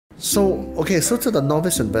So to the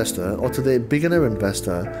novice investor or to the beginner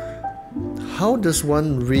investor, how does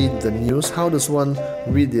one read the news? How does one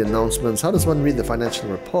read the announcements? How does one read the financial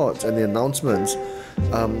reports and the announcements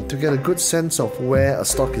to get a good sense of where a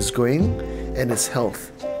stock is going and its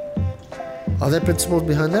health? Are there principles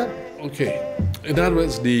behind that? Okay. In other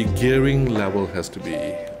words, the gearing level has to be...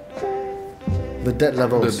 The debt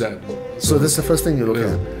levels? The debt. So this is the first thing you look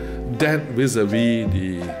at? Debt vis-a-vis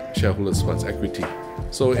the shareholders' funds equity.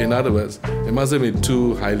 So in other words, it mustn't be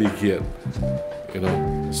too highly geared,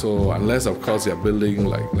 So unless, of course, you're building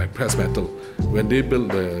like press metal. When they built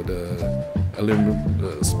the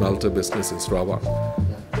aluminum smelter business in Sarawak,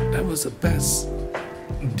 that was the best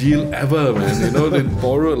deal ever, man. They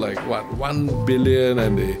borrowed like what, 1 billion,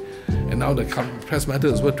 and now the press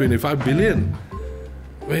metal is worth 25 billion.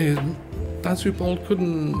 When Tan Sri Paul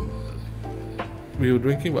we were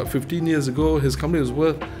drinking about 15 years ago, his company was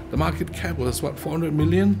worth, the market cap was what, 400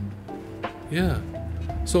 million? Yeah.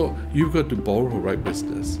 So you've got to borrow for the right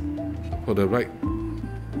business, for the right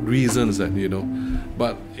reasons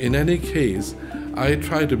But in any case, I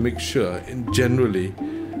try to make sure, generally,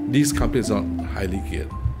 these companies are highly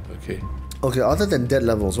geared. Okay, other than debt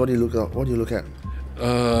levels, what do you look at?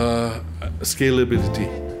 Scalability.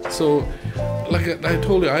 So, like I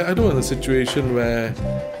told you, I don't want a situation where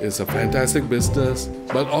it's a fantastic business,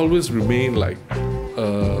 but always remain like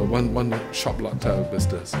one shop lot type of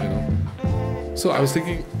business, So I was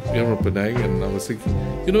thinking, from Penang, and I was thinking,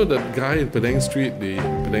 that guy in Penang Street, the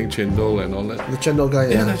Penang Chendol and all that. The Chendol guy,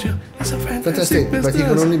 yeah. It's a fantastic business. But he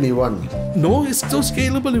can only be one. No, it's still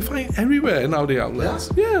scalable. You find everywhere in all the outlets.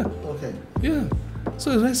 Yeah. Okay. Yeah.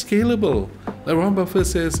 So it's very scalable. Like Warren Buffett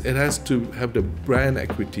says, it has to have the brand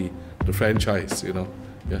equity, the franchise,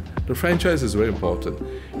 Yeah. The franchise is very important.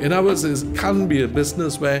 In other words, it can't be a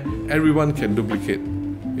business where everyone can duplicate,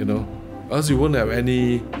 else you won't have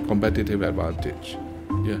any competitive advantage.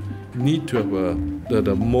 Yeah. You need to have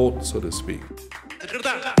the moat, so to speak.